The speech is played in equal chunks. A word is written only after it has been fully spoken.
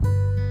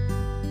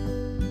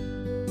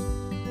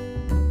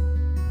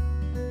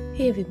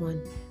Hey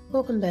everyone,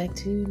 welcome back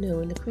to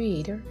Knowing the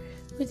Creator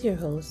with your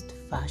host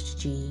Vash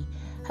G.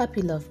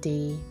 Happy Love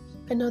Day,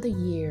 another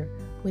year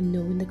when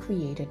Knowing the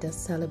Creator does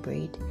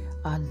celebrate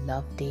our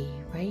Love Day,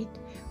 right?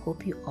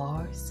 Hope you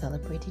are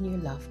celebrating your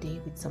Love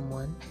Day with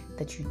someone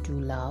that you do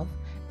love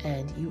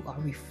and you are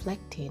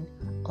reflecting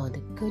on the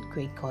good,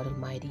 great God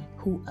Almighty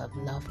who have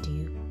loved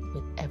you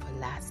with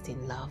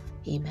everlasting love.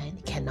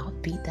 Amen.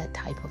 Cannot beat that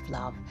type of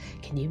love.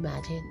 Can you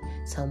imagine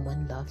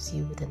someone loves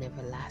you with an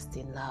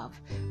everlasting love,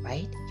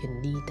 right? You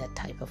need that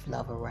type of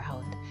love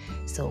around.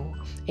 So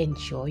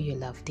enjoy your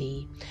Love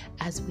Day.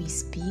 As we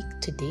speak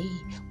today,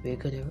 we're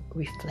going to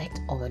reflect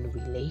on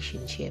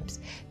relationships.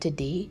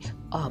 Today,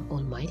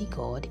 Almighty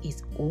God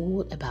is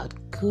all about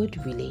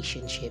good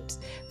relationships.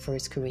 1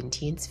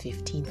 Corinthians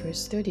 15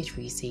 verse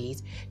 33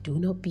 says, "Do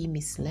not be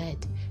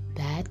misled.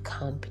 Bad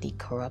company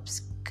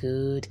corrupts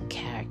good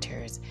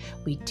characters."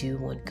 We do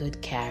want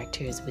good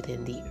characters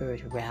within the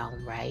earth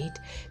realm, right?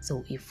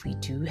 So if we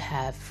do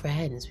have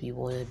friends, we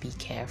want to be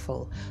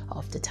careful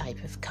of the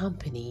type of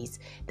companies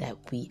that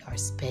we are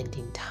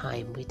spending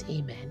time with.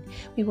 Amen.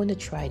 We want to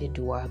try to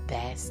do our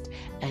best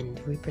and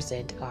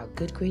represent our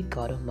good, great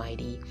God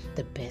Almighty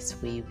the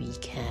best way we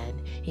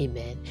can.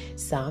 Amen.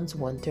 Psalms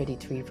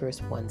 133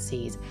 verse 1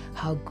 says,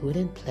 "How good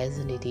and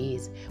pleasant it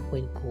is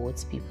when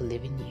God's people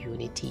live in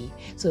unity."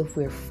 So if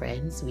we're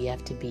friends, we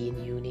have to be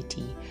in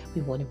unity.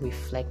 We want to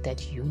reflect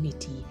that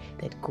unity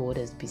that God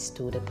has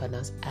bestowed upon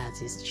us as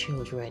His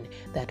children,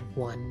 that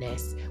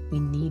oneness. We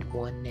need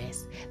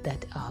oneness,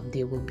 that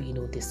there will be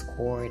no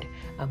discord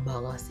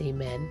among us.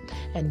 Amen.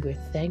 And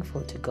we're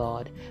thankful to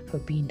God for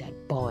being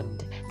that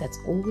bond that's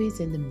always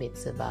in the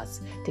midst of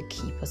us to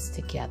keep us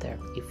together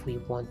if we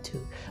want to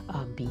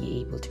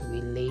be able to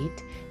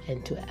relate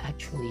and to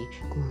actually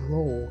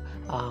grow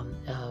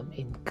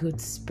in good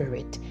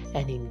spirit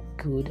and in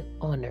good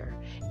honor,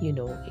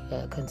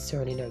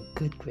 concerning our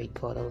good, great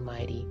God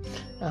Almighty.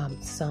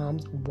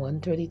 Psalms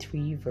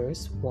 133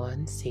 verse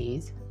 1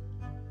 says,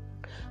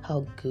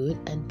 "How good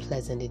and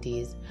pleasant it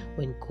is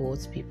when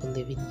God's people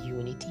live in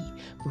unity."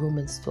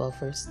 Romans 12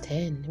 verse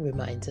 10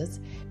 reminds us,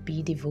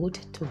 "Be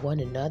devoted to one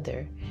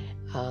another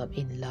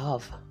in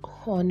love.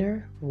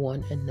 Honor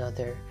one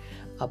another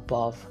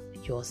above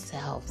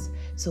yourselves."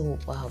 So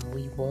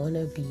we want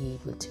to be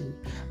able to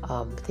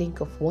think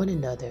of one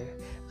another,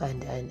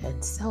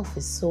 and self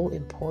is so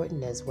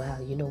important as well.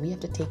 We have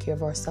to take care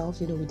of ourselves.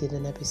 We did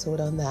an episode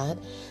on that,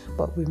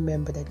 but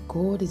remember that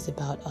God is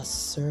about us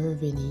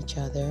serving each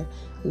other,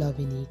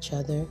 loving each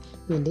other,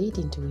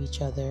 relating to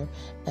each other,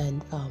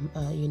 and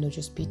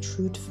just be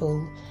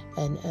truthful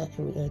and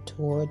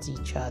towards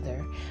each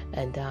other,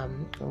 and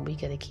we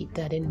got to keep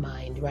that in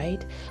mind,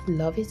 right?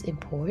 Love is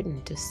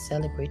important to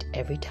celebrate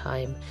every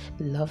time.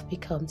 Love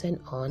becomes an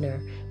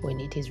honor when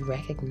it is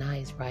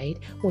recognized, right?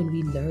 When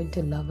we learn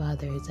to love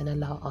others and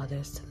allow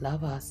others to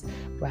love us,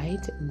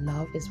 right?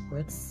 Love is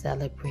worth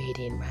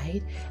celebrating,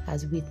 right?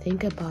 As we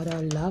think about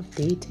our Love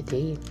Day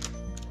today,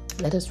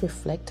 let us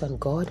reflect on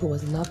God who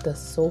has loved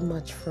us so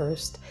much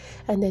first,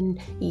 and then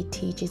He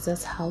teaches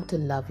us how to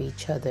love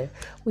each other.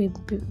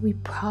 We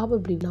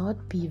probably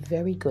not be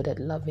very good at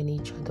loving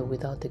each other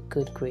without the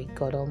good, great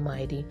God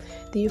Almighty.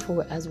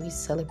 Therefore, as we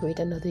celebrate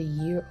another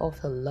year of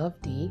the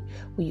Love Day,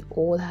 we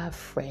all have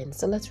friends.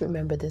 So let's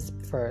remember this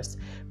verse.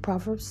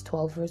 Proverbs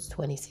 12 verse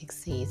 26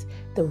 says,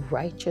 "The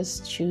righteous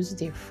choose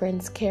their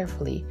friends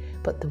carefully,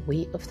 but the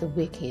way of the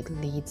wicked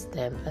leads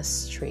them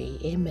astray."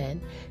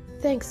 Amen.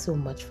 Thanks so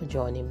much for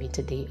joining me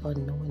today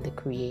on Knowing the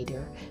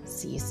Creator.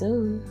 See you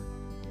soon.